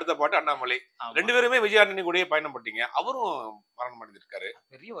பிரியன், அடுத்த பாட்டு அண்ணாமலை. 2 பேருமே விஜய் ஆண்டனி கூடயே பயணம் பண்ணீங்க. அவரும் மரணம் அடைஞ்சிருக்காரு.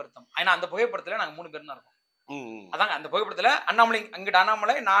 பெரிய வருத்தம். ஏன்னா அந்த புகைப்படத்துல நாங்க 3 பேர் தான் இருக்கோம். அதாங்க அந்த புகைப்படத்துல அண்ணாமலை அங்கிட்ட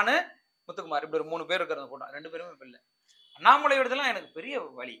அண்ணாமலை, நானு, முத்துக்குமார் இப்படி ஒரு 3 பேர் இருக்கிற போட்டோ. 2 பேருமே இப்ப இல்ல. அண்ணாமலையோடதெல்லாம் எனக்கு பெரிய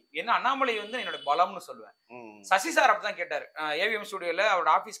வலி. ஏன்னா அண்ணாமலை வந்து என்னோட பலம்னு சொல்லுவேன். சசி சார் அப்படிதான் கேட்டாரு. ஏவிஎம் ஸ்டுடியோல அவரோட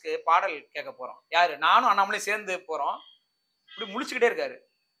ஆபீஸ்க்கு பாடல் கேட்க போறோம். யாரு? நானும் அண்ணாமலை சேர்ந்து போறோம். இப்படி முழிச்சுக்கிட்டே இருக்காரு.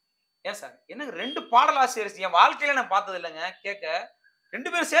 ஏன் சார் எனக்கு 2 பாடலாசிரியர் என் வாழ்க்கையில நான் பார்த்தது இல்லைங்க. கேட்க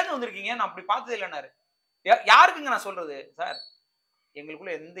 2 பேரும் சேர்ந்து வந்திருக்கீங்க. நான் அப்படி பார்த்தது இல்லைன்னாரு. யாருக்குங்க நான் சொல்றது? சார்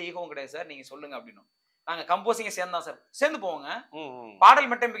எங்களுக்குள்ள எந்த ஈகோவும் கிடையாது சார். நீங்க சொல்லுங்க அப்படின்னு. நாங்க கம்போசிங்க சேர்ந்து தான் சார். சேர்ந்து போவோங்க.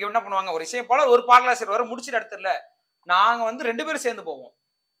 பாடல் மட்டும் என்ன பண்ணுவாங்க? ஒரு இசையமைப்பாளர் ஒரு பாடலாசிரியர் வர முடிச்சிட்டு இடத்துல நாங்க வந்து 2 பேரும் சேர்ந்து போவோம்.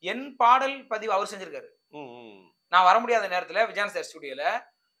 என் பாடல் பதிவு அவர் செஞ்சிருக்காரு. நான் வர முடியாத நேரத்துல விஜயானந்த் சார் ஸ்டுடியோல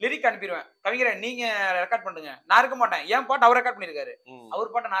லிரிக் அனுப்பிடுவேன். கவிஞரை நீங்க ரெக்கார்ட் பண்ணுங்க. நான் இருக்க மாட்டேன். என் பாட்டு அவர் ரெக்கார்ட் பண்ணிருக்காரு.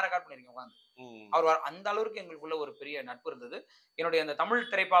 அவர் பாட்டை நான் ரெக்கார்ட் பண்ணிருக்கேன் உட்காந்து. அவர் அந்த அளவுக்கு எங்களுக்குள்ள ஒரு பெரிய நட்பு இருந்தது. என்னுடைய அந்த தமிழ்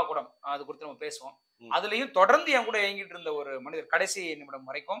திரைப்பாக்கூடம் அது குறித்து நம்ம பேசுவோம். அதுலயும் தொடர்ந்து என் கூட இயங்கிட்டு இருந்த ஒரு மனிதர் கடைசி நிமிடம்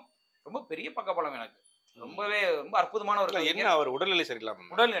வரைக்கும் ரொம்ப பெரிய பக்கபலம் எனக்கு. ரொம்ப அற்புதமான ஒரு என்ன அவர் உடல்நிலை சரியில்லாம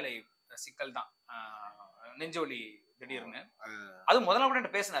உடல்நிலை சிக்கல் தான். நெஞ்சொலி திடீர்னு. அது முதல்ல கூட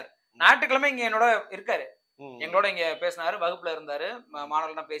என்கிட்ட பேசினாரு. ஞாயிற்றுக்கிழமை இங்க என்னோட இருக்காரு. எங்களோட இங்க பேசினாரு. வகுப்புல இருந்தாரு.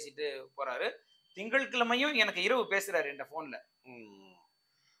 மாணவர்கள்லாம் பேசிட்டு போறாரு. திங்கட்கிழமையும் எனக்கு இரவு பேசுறாரு என் போன்ல.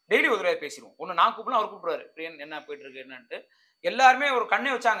 டெய்லி ஒரு தடவை பேசிடுவோம். ஒண்ணு நான் கூப்பிடலாம், அவர் கூப்பிடுவாரு. பிரியன் என்ன போயிட்டு இருக்கு என்னன்ட்டு. எல்லாருமே ஒரு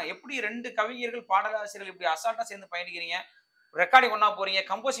கண்ணை வச்சாங்க. எப்படி 2 கவிஞர்கள் பாடலாசிரியர்கள் இப்படி அசால்ட்டா சேர்ந்து பயணிக்கிறீங்க? ரெக்கார்டிங் ஒண்ணா போறீங்க,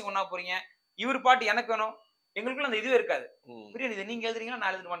 கம்போசிங் ஒண்ணா போறீங்க. இவர் பாட்டு எனக்கு வேணும். எங்களுக்குள்ள அந்த இதுவே இருக்காது. பிரியன் இதை நீங்க எழுதுறீங்களா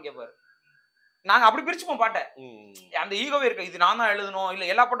நான் எழுதுமான்னு கேட்பாரு. நாங்க அப்படி பிரிச்சுப்போம் பாட்டை. அந்த ஈகோவே இருக்கு. இது நான் தான் எழுதணும், இல்ல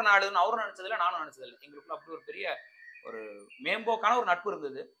எல்லா பாட்டும் நான் எழுதணும். அவரும் நினைச்சதில்ல, நானும் நினைச்சதில்லை. எங்களுக்குள்ள அப்படி ஒரு பெரிய ஒரு மேம்போக்கான ஒரு நட்பு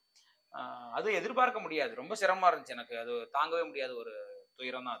இருந்தது. அது எதிர்பார்க்க முடியாது. ரொம்ப சிரமமா இருந்துச்சு எனக்கு. அது தாங்கவே முடியாத ஒரு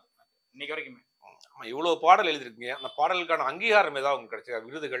துயரம் தான் அது இன்னைக்கு வரைக்குமே. இவ்வளவு பாடல் எழுதிருக்கீங்க. அந்த பாடலுக்கான அங்கீகாரம் ஏதாவது உங்களுக்கு கிடைச்சா?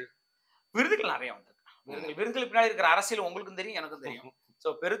 விருதுகள் நிறைய வந்திருக்கு. விருதுகள் பின்னாடி இருக்கிற அரசியல் உங்களுக்கும் தெரியும், எனக்கும் தெரியும். சோ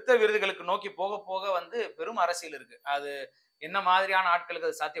பெருத்த விருதுகளுக்கு நோக்கி போக போக வந்து பெரும் அரசியல் இருக்கு. அது என்ன மாதிரியான ஆட்களுக்கு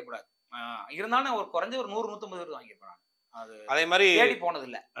அது சாத்தியப்படாது. இருந்தாலும் ஒரு குறைஞ்ச ஒரு 100-150 விருது வாங்கியிருப்பாங்க. அது அதே மாதிரி தேடி போனது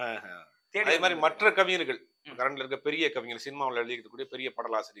இல்ல. அதே மாதிரி மற்ற கவிஞர்கள், கரண்ட்ல இருக்க பெரிய கவிஞர்கள், சினிமாவில் எழுதிக்கூடிய பெரிய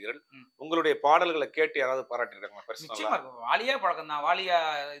பாடலாசிரியர்கள் உங்களுடைய பாடல்களை கேட்டு யாராவது பாராட்டிருக்காங்க? நிச்சயமா வாலியா பழக்கம் தான். வாலியா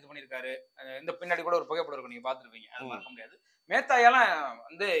இது பண்ணிருக்காரு. இந்த பின்னாடி கூட ஒரு புகைப்படம் இருக்கும், நீங்க பாத்துருப்பீங்க. அது மறக்க முடியாது. மேத்தாயெல்லாம்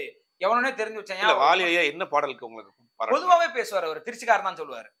வந்து எவனே தெரிஞ்சு வச்சேன். வாலியா என்ன பாடலுக்கு உங்களுக்கு பொதுவாவே பேசுவார். அவர் திருச்சிக்காரன் தான்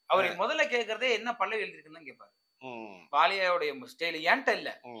சொல்லுவாரு. அவர் முதல்ல கேட்கறதே என்ன பல்லவி எழுதிருக்குன்னு தான் கேட்பாரு. வாலியாவுடைய ஸ்டைல் என்கிட்ட இல்ல.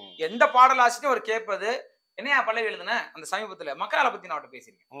 எந்த பாடலாசிரியரும் அவர் கேட்பது என்னையா பல்லவி எழுதுன அந்த சமீபத்துல மக்களால பத்தி நான் அவர்கிட்ட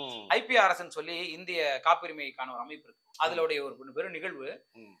பேசியிருக்கேன். ஐபிஆர்எஸ் சொல்லி இந்திய காப்புரிமைக்கான ஒரு அமைப்பு இருக்கு. அதுலோடைய ஒரு பெரும் நிகழ்வு.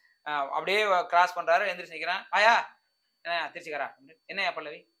 அப்படியே கிராஸ் பண்றாரு. எந்திரிச்சு நிக்கிறேன். ஐயா என்ன திருச்சிக்காரா என்னையா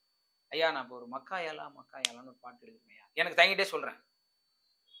பல்லவி? ஐயா நான் இப்போ ஒரு மக்காயாலான்னு ஒரு பாட்டு எழுதுறேன். எனக்கு தங்கிட்டே சொல்றேன்.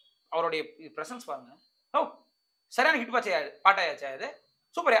 அவருடைய பிரசன்ஸ் பாருங்க. ஓ சரியான ஹிட் பாட்டாயாச்சா இது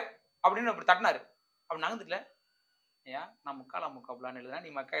சூப்பர்யா அப்படின்னு அப்படி தட்டினாரு. அப்படி நகர்ந்துக்கல. ஐயா நான் முக்காபுலான்னு எழுதுறேன்,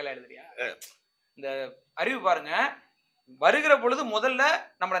 நீ மக்காயில எழுதுறியா? இந்த அறிவு பாருங்க. வருகிற பொழுது முதல்ல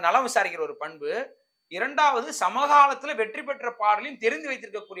நம்மளை நலம் விசாரிக்கிற ஒரு பண்பு, இரண்டாவது சமகாலத்துல வெற்றி பெற்ற பாடலையும் தெரிந்து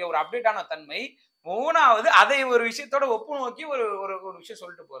வைத்திருக்கக்கூடிய ஒரு அப்டேட்டான தன்மை, மூணாவது அதை ஒரு விஷயத்தோட ஒப்பு நோக்கி ஒரு ஒரு விஷயம்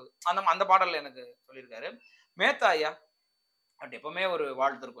சொல்லிட்டு போறது. அந்த பாடல்ல எனக்கு சொல்லியிருக்காரு. மேத்தா ஐயா அப்படி எப்பவுமே ஒரு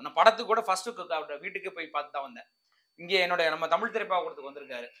வாழ்த்து இருக்கும். நான் படத்துக்கு கூட ஃபர்ஸ்ட் வீட்டுக்கு போய் பார்த்து தான் வந்தேன். இங்கே நம்ம தமிழ் திரைப்பாக்கூடத்துக்கு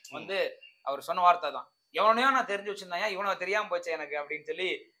வந்திருக்காரு. வந்து அவர் சொன்ன வார்த்தை தான், எவனையோ நான் தெரிஞ்சு வச்சிருந்தேன், இவனை தெரியாம போச்சு எனக்கு அப்படின்னு சொல்லி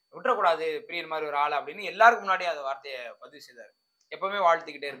விட்டுறக்கூடாது பிரியன் மாதிரி ஒரு ஆள் அப்படின்னு எல்லாருக்கும் முன்னாடி அந்த வார்த்தையை பதிவு செய்தார். எப்பவுமே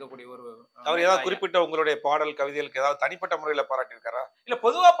வாழ்த்திக்கிட்டே இருக்கக்கூடிய ஒரு. அவர் ஏதாவது குறிப்பிட்ட உங்களுடைய பாடல் கவிதைகளுக்கு ஏதாவது தனிப்பட்ட முறையில பாராட்டியிருக்காரா? இல்ல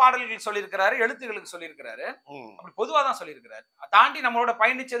பொதுவா பாடல்கள் சொல்லியிருக்கிறாரு, எழுத்துகளுக்கு சொல்லியிருக்கிறாரு. அப்படி பொதுவா தான் சொல்லியிருக்கிறாரு. தாண்டி நம்மளோட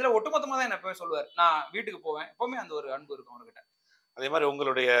பயணிச்சதுல ஒட்டுமொத்தமா தான் என்ன எப்பவுமே சொல்லுவார். நான் வீட்டுக்கு போவேன், எப்பவுமே அந்த ஒரு அன்பு இருக்கும் அவர்கிட்ட. அதே மாதிரி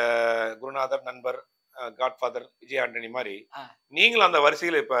உங்களுடைய குருநாதர், நண்பர், காட்ஃபாதர் விஜய் ஆண்டனி மாதிரி நீங்களும் அந்த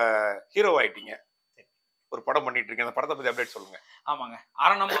வரிசையில இப்ப ஹீரோ ஆயிட்டீங்க. ஒரு படம் பண்ணிட்டு இருக்கீங்க. அந்த படத்தை பத்தி அப்டேட் சொல்லுங்க. ஆமாங்க,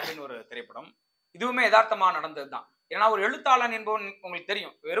 ஆரணம் அப்படின்னு ஒரு திரைப்படம். இதுவுமே யதார்த்தமா நடந்ததுதான். ஏன்னா ஒரு எழுத்தாளன் என்பவன் உங்களுக்கு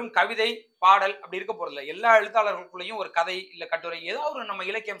தெரியும், வெறும் கவிதை பாடல் அப்படி இருக்க போறதில்ல. எல்லா எழுத்தாளர்களுக்குள்ளேயும் ஒரு கதை இல்ல கட்டுரை ஏதாவது ஒரு நம்ம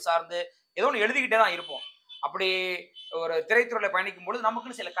இலக்கியம் சார்ந்து ஏதோ ஒன்று எழுதிக்கிட்டே தான் இருப்போம். அப்படி ஒரு திரைத்துறையில பயணிக்கும் பொழுது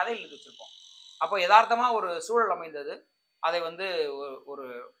நமக்குன்னு சில கதைகள் எழுதி வச்சிருப்போம். அப்போ யதார்த்தமா ஒரு சூழல் அமைந்தது. அதை வந்து ஒரு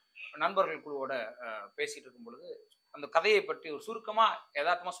நண்பர்கள் குழுவோட பேசிட்டு இருக்கும் பொழுது அந்த கதையை பற்றி ஒரு சுருக்கமா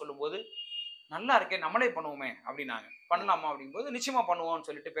யதார்த்தமா சொல்லும்போது நல்லா இருக்கே, நம்மளே பண்ணுவோமே அப்படின்னாங்க. பண்ணலாமா அப்படிங்கும்போது நிச்சயமா பண்ணுவோம்னு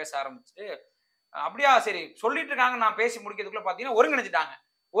சொல்லிட்டு பேச ஆரம்பிச்சுட்டு, அப்படியா சரி சொல்லிட்டு இருக்காங்க. நான் பேசி முடிக்கிறதுக்குள்ள பாத்தீங்கன்னா ஒருங்கிணைஞ்சிட்டாங்க.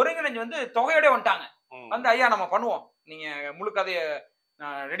 ஒருங்கிணைஞ்சு வந்து தொகையோட வந்துட்டாங்க. வந்து ஐயா நம்ம பண்ணுவோம், நீங்க முழு கதையை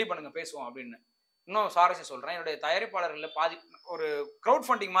ரெடி பண்ணுங்க பேசுவோம் அப்படின்னு. இன்னும் சுவாரஸ்யம் சொல்றேன். என்னுடைய தயாரிப்பாளர்கள்ல பாதி ஒரு கிரவுட்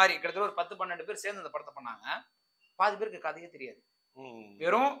ஃபண்டிங் மாதிரி கிட்டத்தட்ட ஒரு 10-12 பேர் சேர்ந்து அந்த படத்தை பண்ணாங்க. பாதி பேருக்கு கதையே தெரியாது.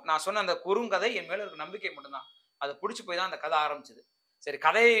 வெறும் நான் சொன்ன அந்த குறுங்கதை என் மேல இருக்க நம்பிக்கை மட்டும்தான். அதை பிடிச்சி போய் தான் அந்த கதை ஆரம்பிச்சது. சரி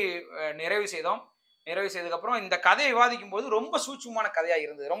கதையை நிறைவு செய்தோம். நிறைவு செய்ததுக்கு அப்புறம் இந்த கதையை விவாதிக்கும் போது ரொம்ப சூட்சமான கதையா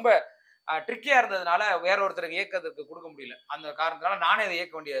இருந்தது. ரொம்ப ட்ரிக்கியா இருந்ததுனால வேற ஒருத்தருக்கு இயக்கத்துக்கு கொடுக்க முடியல. அந்த காரணத்தினால நானே அதை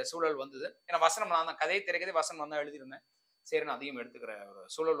இயக்க வேண்டிய சூழல் வந்தது. ஏன்னா வசனம் நான் தான் கதையை திரைக்கதை வசனம் நான் தான் எழுதியிருந்தேன். சரி நான் அதையும் எடுத்துக்கிற ஒரு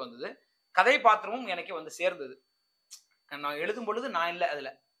சூழல் வந்தது. கதை பாத்திரமும் எனக்கு வந்து சேர்ந்தது. நான் எழுதும் பொழுது நான் இல்லை அதுல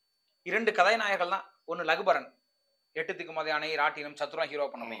 2 கதாநாயகர்கள் தான். ஒன்னு லகுபரன், 8 திக்குமத யானை, ராட்டினம், சத்ருவா ஹீரோ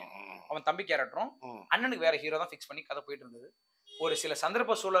பண்ணமே, அவன் தம்பி கேரக்டரும் அண்ணனுக்கு வேற ஹீரோ தான் ஃபிக்ஸ் பண்ணி கதை போயிட்டு இருந்தது. ஒரு சில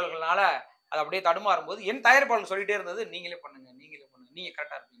சந்தர்ப்ப சூழல்களால அது அப்படியே தடுமாறும் போது என் தயாரிப்பாளர் சொல்லிட்டே இருந்தது, நீங்களே பண்ணுங்க, நீங்க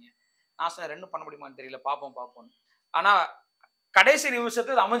கரெக்டா இருப்பீங்க. நான் சொன்ன 2 பண்ண முடியுமான்னு தெரியல, பாப்போம். ஆனா கடைசி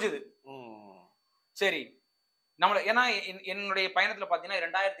நிமிஷத்துல அது அமைஞ்சது. சரி நம்மள ஏன்னா என்னுடைய பயணத்துல பாத்தீங்கன்னா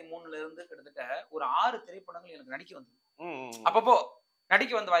 2003ல இருந்து கிட்டத்தட்ட ஒரு 6 திரைப்படங்கள் எனக்கு நடிக்க வந்தது. அப்பப்போ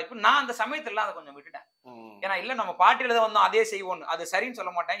நடிக்க வந்த வாய்ப்பு. நான் அந்த சமயத்துல அதை கொஞ்சம் விட்டுட்டேன். ஏன்னா இல்ல நம்ம பாட்டு எழுத வந்தோம் அதே செய்வோம், அது சரின்னு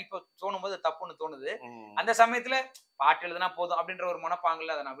சொல்ல மாட்டேன். இப்போ தோணும் போது தப்புன்னு தோணுது. அந்த சமயத்துல பாட்டு எழுதுனா போதும் அப்படின்ற ஒரு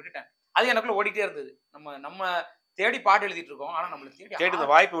மனப்பாங்குல அதை நான் விட்டுட்டேன். அது எனக்குள்ள ஓடிட்டே இருந்தது. நம்ம தேடி பாட்டு எழுதிட்டு இருக்கோம். ஆனா நம்மள தேடி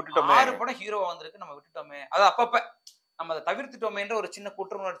வாய்ப்பு விட்டுட்டோமே. 6 படம் ஹீரோவா வந்திருக்கு, நம்ம விட்டுட்டோமே. அது அப்பப்ப நம்ம அதை தவிர்த்துட்டோமேன்ற ஒரு சின்ன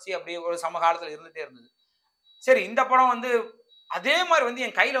குற்றவுணர்ச்சி அப்படியே ஒரு சமகாலத்துல இருந்துட்டே இருந்தது. சரி இந்த படம் வந்து அதே மாதிரி வந்து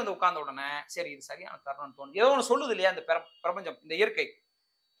என் கையில வந்து உட்கார்ந்த உடனே சரி இது சரியான தருணம்னு தோணுது. ஏதோ ஒன்று சொல்லுது இல்லையா இந்த பிரபஞ்சம், இந்த இயற்கை.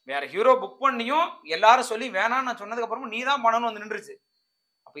 வேற ஹீரோ புக் பண்ணியும் எல்லாரும் சொல்லி வேணாம்னு நான் சொன்னதுக்கு அப்புறமும் நீ தான் பண்ணணும்னு வந்து நின்றுச்சு.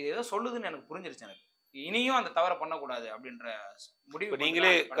 அப்ப இது ஏதோ சொல்லுதுன்னு எனக்கு புரிஞ்சிருச்சு. எனக்கு இனியும் அந்த தவறை பண்ணக்கூடாது அப்படின்ற முடிவு.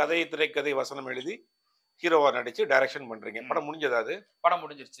 நீங்களே கதை, திரைக்கதை, வசனம் எழுதி ஹீரோவா நடிச்சு டைரக்ஷன் பண்றீங்க. படம் முடிஞ்சதா? அது படம்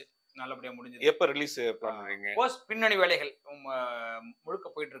முடிஞ்சிருச்சு, நல்லபடியா முடிஞ்சது. எப்ப ரிலீஸ் பிளான் பண்றீங்க? போஸ்ட் பின்னணி வேலைகள் முழுக்க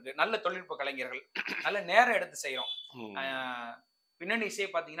போயிட்டு இருக்கு. நல்ல தொழில்நுட்ப கலைஞர்கள், நல்ல நேரம் எடுத்து செய்யறோம். பின்னணி இசையை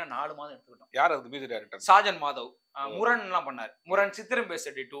பாத்தீங்கன்னா 4 மாதம் எடுத்துக்கிட்டோம். யார் அது மியூசிக் டைரக்டர்? சாஜன் மாதவ். முரண் எல்லாம் பண்ணாரு. முரண், சித்திரம்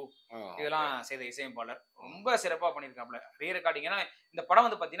பேசடி 2 இதெல்லாம் செய்த இசையமைப்பாளர். ரொம்ப சிறப்பா பண்ணிருக்காப்ல. ரீ ரெக்கார்டிங்னா இந்த படம்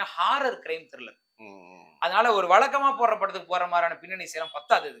வந்து பாத்தீங்கன்னா ஹாரர் கிரைம் த்ரில்லர். அதனால ஒரு வழக்கமா போற படத்துக்கு போற மாதிரியான பின்னணி இசையெல்லாம்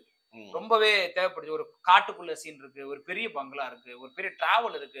பத்தாது. இது ரொம்பவே தேவைப்படுது. ஒரு காட்டுக்குள்ள சீன் இருக்கு, ஒரு பெரிய பங்களா இருக்கு, ஒரு பெரிய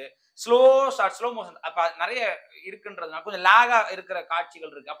டிராவல் இருக்கு, ஸ்லோ மோஷன் அப்ப நிறைய இருக்குன்றதுனால கொஞ்சம் லாகா இருக்கிற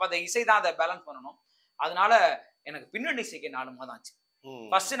காட்சிகள் இருக்கு. அப்ப அந்த இசை தான் அதை பேலன்ஸ் பண்ணணும். அதனால எனக்கு பின்னணி இசைக்கு 4 மாதம் ஆச்சு.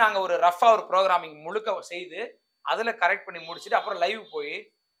 ஃபர்ஸ்ட் நாங்க ஒரு ரஃபா ஒரு ப்ரோக்ராமிங் முழுக்க செய்து அதுல கரெக்ட் பண்ணி முடிச்சுட்டு அப்புறம் லைவ் போய்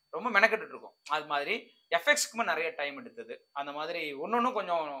ரொம்ப மெனக்கெட்டு இருக்கோம். அது மாதிரி எஃபெக்ட்ஸ்க்குமே நிறைய டைம் எடுத்தது. அந்த மாதிரி ஒன்னொன்னும்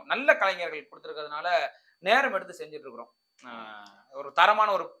கொஞ்சம் நல்ல கலைஞர்கள் கொடுத்துருக்கிறதுனால நேரம் எடுத்து செஞ்சுட்டு இருக்கிறோம். ஒரு தரமான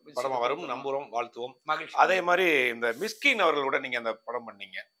ஒரு படமா வரும் நம்புறோம், வாழ்த்துவோம். மகிழ்ச்சி. அதே மாதிரி இந்த மிஸ்கின் அவர்களோட நீங்க அந்த படம்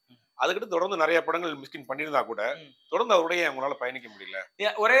பண்ணீங்க. அதுக்கிட்ட தொடர்ந்து நிறைய படங்கள் மிஸ்கின் பண்ணியிருந்தா கூட தொடர்ந்து அவருடைய உங்களால பயணிக்க முடியல.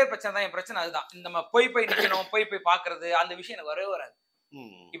 ஒரே பிரச்சனை தான். என் பிரச்சனை அதுதான். நம்ம போய் நிக்கணும், போய் பாக்குறது, அந்த விஷயம் எனக்கு வரவே வராது.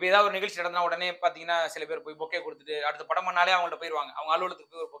 இப்ப ஏதாவது ஒரு நிகழ்ச்சி நடந்தா உடனே பாத்தீங்கன்னா சில பேர் போய் பொக்கே கொடுத்துட்டு அடுத்த படம் பண்ணாலே அவங்கள்ட்ட போயிருவாங்க. அவங்க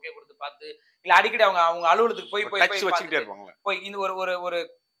அலுவலகத்துக்கு போய் ஒரு பொக்கே கொடுத்து பார்த்து, இல்ல அடிக்கடி அவங்க அலுவலகத்துக்கு போய் வச்சுக்கிட்டே இருப்பாங்க. போய் இந்த ஒரு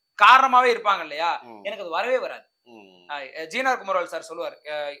காரணமாவே இருப்பாங்க இல்லையா? எனக்கு அது வரவே வராது. ஜீனா குமரவேல் சார் சொல்லுவார்,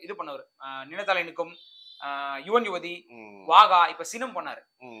 இது பண்ணவர் நினைத்தாலே நிற்கும், யுவன் யுவதி, வாகா, இப்ப சினம் பண்ணாரு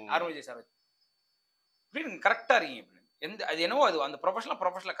அருண் விஜய் சார். கரெக்டா இருக்கீங்க. எந்த அது என்னவோ அது அந்த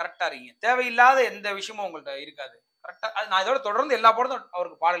ப்ரொஃபஷனல் கரெக்டா இருக்கீங்க. தேவையில்லாத எந்த விஷயமும் உங்கள்ட்ட இருக்காது. கரெக்டா நான் இதோட தொடர்ந்து எல்லா படத்தும்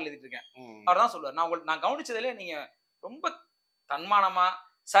அவருக்கு பாடல் எழுதிட்டு இருக்கேன். அவர் தான் சொல்லுவார், நான் கவனிச்சதுல நீங்க ரொம்ப தன்மானமா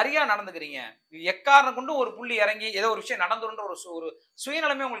சரியா நடந்துக்கிறீங்க. எக்காரணம் கொண்டு ஒரு புள்ளி இறங்கி ஏதோ ஒரு விஷயம் நடந்துருன்ற ஒரு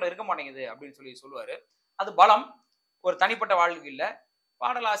சுயநலமே உங்கள்ட்ட இருக்க மாட்டேங்குது அப்படின்னு சொல்லுவாரு. அது பலம். ஒரு தனிப்பட்ட வாழ்க்கையில்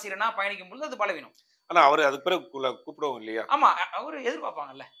பாடல் ஆசிரியனா பயணிக்கும் பொழுது அது பலவீனம். ஆனா அவரு அதுக்கு பிறகு கூப்பிடுவோம் இல்லையா? ஆமா, அவரு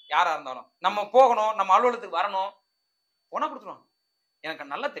எதிர்பார்ப்பாங்கல்ல யாரா இருந்தாலும். நம்ம போகணும், நம்ம அலுவலகத்துக்கு வரணும், போனா கொடுத்துருவாங்க.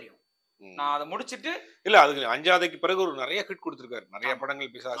 எனக்கு நல்லா தெரியும். நான் அதை முடிச்சிட்டு இல்ல அதுக்கு அஞ்சாதைக்கு பிறகு ஒரு நிறைய ஹிட் கொடுத்திருக்காரு. நிறைய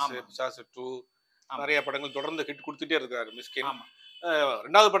படங்கள், பிசாசு 2 நிறைய படங்கள் தொடர்ந்து ஹிட் கொடுத்துட்டே இருக்காரு மிஸ்கின்.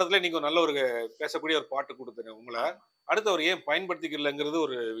 2வது படத்துல நீங்க நல்ல ஒரு பேசக்கூடிய ஒரு பாட்டு கொடுத்துருங்க. உங்களை அடுத்து அவர் ஏன் பயன்படுத்திக்கலங்கிறது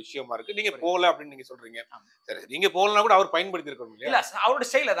ஒரு விஷயமா இருக்கு. நீங்க போகல அப்படின்னு நீங்க சொல்றீங்க. சரி, நீங்க போகலன்னா கூட அவர் பயன்படுத்தி இருக்கணும் இல்லையா? இல்ல அவரோட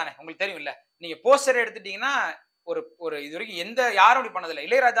ஸ்டைல தானே உங்களுக்கு தெரியும் இல்ல. நீங்க போஸ்டர் எடுத்துட்டீங்கன்னா ஒரு இது வரைக்கும் யாரும் அப்படி பண்ணதில்லை.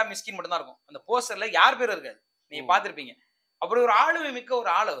 இளையராஜா மிஸ்கின் மட்டும் தான் இருக்கும். அந்த போஸ்டர்ல யார் பேரும் இருக்காது. நீங்க பாத்திருப்பீங்க. அப்படி ஒரு ஆளுமை மிக்க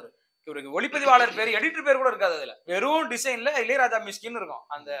ஒரு ஆள் அவரு. ஒரு ஒளிப்பதிவாளர் பேர், எடிட்டர் பேர் கூட இருக்காது அதுல. வெறும் டிசைன்ல இளையராஜா மிஸ்கின் இருக்கும்.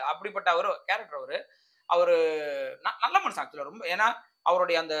 அந்த அப்படிப்பட்ட அவரு கேரக்டர். அவரு நல்ல மனுஷன் ஆக்சுவலா ரொம்ப. ஏன்னா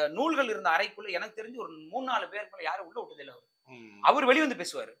அவருடைய அந்த நூல்கள் இருந்த அறைக்குள்ள எனக்கு தெரிஞ்சு ஒரு 3-4 பேருக்கு யாரும் உள்ள விட்டது இல்லை. அவர் வெளியே வந்து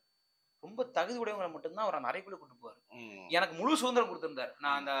பேசுவாரு. ரொம்ப தகுதி உடையவங்களை மட்டும்தான் அவர் அந்த அறைக்குள்ள கூட்டு போவார். எனக்கு முழு சுதந்திரம் கொடுத்திருந்தாரு.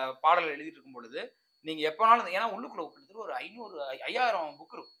 நான் அந்த பாடல் எழுதிட்டு இருக்கும் பொழுது நீங்க எப்பனாலும், ஏன்னா உள்ளுக்குள்ள கிட்டத்தட்ட ஒரு 5000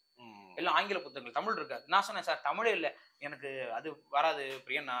 புக் இருக்கும். எல்லாம் ஆங்கில புத்தகங்கள், தமிழ் இருக்காது. நான் சொன்னேன், சார் தமிழே இல்லை, எனக்கு அது வராது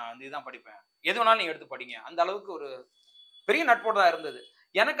பிரியன், நான் வந்து இதுதான் படிப்பேன், எது வேணாலும் நீங்க எடுத்து படிங்க. அந்த அளவுக்கு ஒரு பெரிய நட்போடு தான் இருந்தது.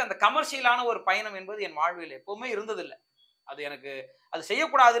 எனக்கு அந்த கமர்ஷியலான ஒரு பயணம் என்பது என் வாழ்வில் எப்பவுமே இருந்ததில்லை. அது எனக்கு அது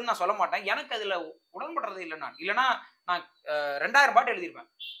செய்யக்கூடாதுன்னு நான் சொல்ல மாட்டேன். எனக்கு அதுல உடன்படுறது இல்லை. நான் இல்லைன்னா நான் 2000 பாட்டு எழுதியிருப்பேன்.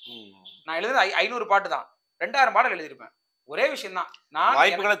 நான் எழுதுறது 500 பாட்டு தான். 2000 பாடல் எழுதியிருப்பேன். ஒரே விஷயம் தான், நான்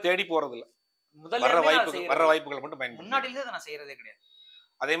வாய்ப்புகளை தேடி போறது இல்லை. முதல்ல வர்ற வாய்ப்புகளை மட்டும் பயன்படுத்தி முன்னாடியிலே நான் செய்யறதே கிடையாது.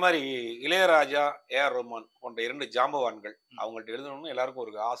 அதே மாதிரி இளையராஜா, ஏஆர் ரஹ்மான் போன்ற 2 ஜாம்பவான்கள், அவங்கள்ட்ட எழுதணும்னு எல்லாருக்கும்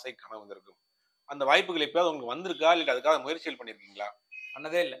ஒரு ஆசை, கனவு வந்திருக்கும். அந்த வாய்ப்புகள் எப்பயாவது உங்களுக்கு வந்திருக்கா, இல்லை அதுக்காக முயற்சிகள் பண்ணிருக்கீங்களா?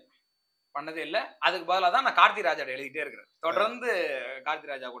 பண்ணதே இல்லை. அதுக்கு பதிலாக தான் நான் கார்த்தி ராஜா எழுதிட்டே இருக்கிறேன். தொடர்ந்து கார்த்தி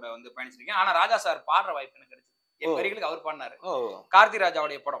ராஜா கூட வந்து பயணிச்சிருக்கேன். ஆனா ராஜா சார் பாடுற வாய்ப்பு எனக்கு கிடைச்சது. என் வரிகளுக்கு அவர் பாடினாரு. கார்த்தி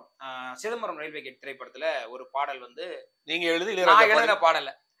ராஜாவுடைய படம் சிதம்பரம் ரயில்வே கேட் திரைப்படத்துல ஒரு பாடல் வந்து நீங்க எழுதின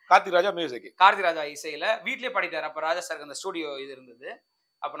பாடல கார்த்தி ராஜா மியூசிக், கார்த்தி ராஜா இசையில வீட்லயே பாடிட்டாரு. அப்ப ராஜா சாருக்கு அந்த ஸ்டூடியோ இது இருந்தது.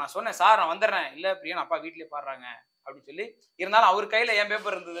 அப்ப நான் சொன்னேன், சார் நான் வந்துடுறேன். இல்ல பிரியன், அப்பா வீட்லயே பாடுறாங்க அப்படின்னு சொல்லி. இருந்தாலும் அவர் கையில என்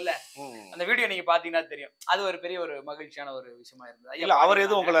பேப்பர் இருந்தது இல்ல, அந்த வீடியோ நீங்க பாத்தீங்கன்னா தெரியும். அது ஒரு பெரிய ஒரு மகிழ்ச்சியான ஒரு விஷயமா இருந்தது. இல்ல அவர்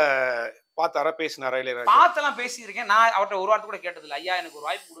எதுவும் உங்களை பார்த்தாரா, பேசினாரா? இல்ல பார்த்தெல்லாம் பேசியிருக்கேன். நான் அவர்கிட்ட ஒரு வார்த்தை கூட கேட்டது இல்லை. ஐயா எனக்கு ஒரு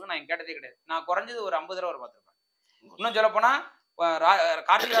வாய்ப்பு கொடுங்க, நான் கேட்டதே கிடையாது. நான் குறைஞ்சது ஒரு 50 தடவை பார்த்திருப்பேன். இன்னும் சொல்ல போனா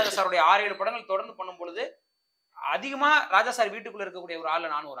கார்த்திக் ராஜா சாருடைய 6-7 படங்கள் தொடர்ந்து பண்ணும் பொழுது அதிகமா ராஜா சார் வீட்டுக்குள்ள இருக்கக்கூடிய ஒரு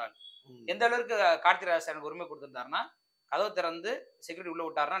ஆள் நானும் ஒரு ஆள். எந்த அளவுக்கு கார்த்திக் ராஜா சார் எனக்கு உரிமை கொடுத்திருந்தாருன்னா, கதவை திறந்து செக்யூரிட்டி உள்ள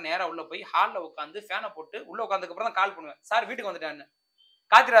விட்டாருன்னா நேரா உள்ள போய் ஹால்ல உட்காந்து ஃபேனை போட்டு உள்ள உட்காந்துக்கு அப்புறம் தான் கால் பண்ணுவேன், சார் வீட்டுக்கு வந்துட்டான்னு.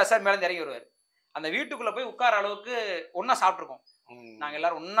 கார்த்திக் ராஜா சார் மேல இறங்கி வருவார். அந்த வீட்டுக்குள்ள போய் உட்கார அளவுக்கு ஒன்னா சாப்பிட்டுருக்கோம். நாங்க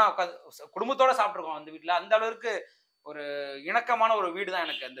எல்லாரும் ஒன்னா உட்காந்து குடும்பத்தோட சாப்பிட்டுருக்கோம் அந்த வீட்டுல. அந்த அளவுக்கு ஒரு இணக்கமான ஒரு வீடு தான்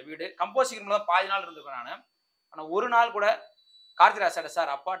எனக்கு அந்த வீடு. கம்போசிங் தான் பாதி நாள் இருந்திருக்கேன் நான். ஆனா ஒரு நாள் கூட கார்த்திக் ராஜா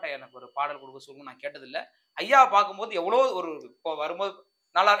சார் அப்பாட்ட எனக்கு ஒரு பாடல் கொடுக்க சொல்லுங்க நான் கேட்டதில்லை. ஐயாவை பார்க்கும்போது எவ்வளோ ஒரு இப்போ வரும்போது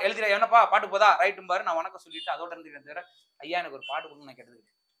நல்லா எழுதிட, என்னப்பா பாட்டு போதா ரைட்டும் பாரு, நான் வணக்கம் சொல்லிட்டு அதோட இருந்துக்கிறேன் தவிர ஐயா எனக்கு ஒரு பாட்டு கொடுங்க நான் கேட்டது.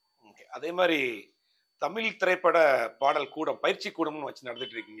 ஓகே. அதே மாதிரி தமிழ் திரைப்பட பாடல் கூடம், பயிற்சி கூடம்னு வச்சு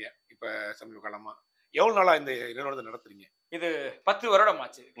நடந்துட்டு இருக்கீங்க இப்ப சமீப காலமா. எவ்வளவு நாளா இந்த நிறுவனத்தை நடத்துறீங்க? இது 10 வருடம்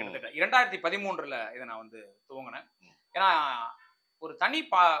ஆச்சு கிட்டத்தட்ட. 2013 இதை நான் வந்து துவங்கினேன். ஏன்னா ஒரு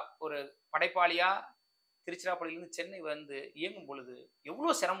ஒரு படைப்பாளியா திருச்சிராப்பள்ளியிலிருந்து சென்னை வந்து இயங்கும் பொழுது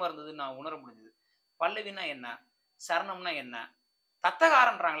எவ்வளவு சிரமம் இருந்ததுன்னு நான் உணர முடிஞ்சது. பல்லவினா என்ன, சரணம்னா என்ன,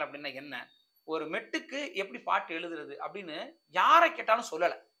 தத்தகாரன்றாங்களே அப்படின்னா என்ன, ஒரு மெட்டுக்கு எப்படி பாட்டு எழுதுறது அப்படின்னு யாரை கேட்டாலும்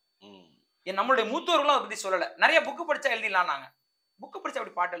சொல்லலை. நம்மளுடைய மூத்தோர்களும் அதை பத்தி சொல்லலை. நிறைய புக்கு படிச்சா எழுதிடலாம், நாங்க புக்கு படிச்சா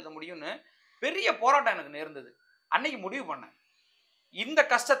அப்படி பாட்டு எழுத முடியும்னு பெரிய போராட்டம் எனக்கு நேர்ந்தது. அன்னைக்கு முடிவு பண்ணேன், இந்த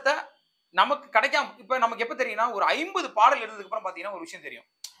கஷ்டத்தை நமக்கு கிடைக்காம இப்ப நமக்கு எப்ப தெரியும்னா ஒரு 50 பாடல் எழுதுறதுக்கு அப்புறம் பாத்தீங்கன்னா ஒரு விஷயம் தெரியும்.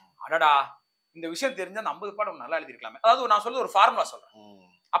 அடடா இந்த விஷயம் தெரிஞ்சா அந்த 50 பாடல் நல்லா எழுதிருக்கலாமே. அதாவது நான் சொல்றது ஒரு ஃபார்முலா சொல்றேன்.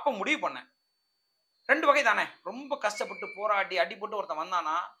 அப்ப முடிவு பண்ணேன், 2 வகை தானே. ரொம்ப கஷ்டப்பட்டு போராடி அடிபட்டு ஒருத்தன்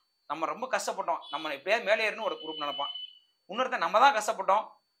வந்தானா நம்ம ரொம்ப கஷ்டப்பட்டோம், நம்ம எப்படியாவது மேலே ஏறணும் ஒரு குரூப் நினைப்பான். இன்னொருத்தன் நம்ம தான் கஷ்டப்பட்டோம்,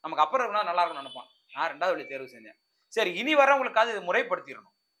 நமக்கு அப்புறம் இருந்தா நல்லா இருக்கும்னு நினைப்பான். நான் 2வது வழி தேர்வு செஞ்சேன். சரி இனி வரவங்களுக்காவது இது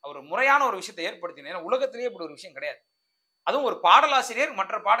முறைப்படுத்திடணும், ஒரு முறையான ஒரு விஷயத்தை ஏற்படுத்தினேன். ஏன்னா உலகத்திலேயே இப்படி ஒரு விஷயம் கிடையாது. அதுவும் ஒரு பாடலாசிரியர்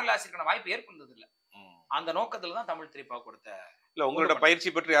மற்ற பாடலாசிரியருக்கான வாய்ப்பு ஏற்படுத்தது இல்லை. அந்த நோக்கத்துல தான் தமிழ் திரைப்பா கொடுத்த. இல்ல உங்களோட பயிற்சி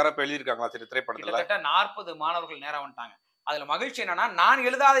பற்றி யாரோ எழுதியிருக்காங்களா திரைப்படத்துல? கிட்டத்தட்ட 40 மாணவர்கள் நேரா வந்துட்டாங்க. அதுல மகிழ்ச்சி என்னன்னா, நான்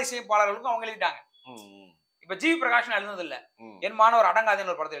எழுதாத இசையமைப்பாளர்களுக்கும் அவங்க எழுதிட்டாங்க. இப்ப ஜி பிரகாஷ் எழுதுனது இல்ல, என் மாணவர்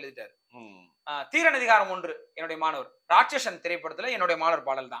அடங்காதேன்னு ஒரு படத்தை எழுதிட்டாரு. தீரநதிகாரம் 1 என்னுடைய மாணவர், ராட்சசன் திரைப்படத்துல என்னுடைய மாணவர்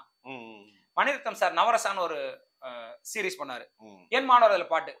பாடல் தான். மணிரத்னம் சார் நவரசான்னு ஒரு சீரீஸ் பண்ணாரு, என் மாணவர் அதுல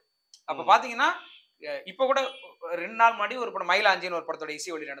பாட்டு. அப்ப பாத்தீங்கன்னா இப்ப கூட 2 நாள் முன்னாடி ஒரு படம் மயிலாஞ்சின்னு ஒரு படத்தோட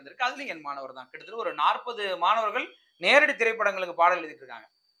இசை ஒளி நடந்திருக்கு, அதுலயும் என் மாணவர் தான். கிட்டத்தட்ட ஒரு 40 மாணவர்கள் நேரடி திரைப்படங்களுக்கு பாடல் எழுதிட்டு இருக்காங்க.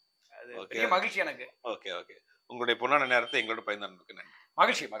 அது பெரிய மகிழ்ச்சி எனக்கு. Okay okay. உங்களுடைய பொன்னான நேரத்தை எங்களோட பயந்து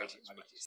மகிழ்ச்சி.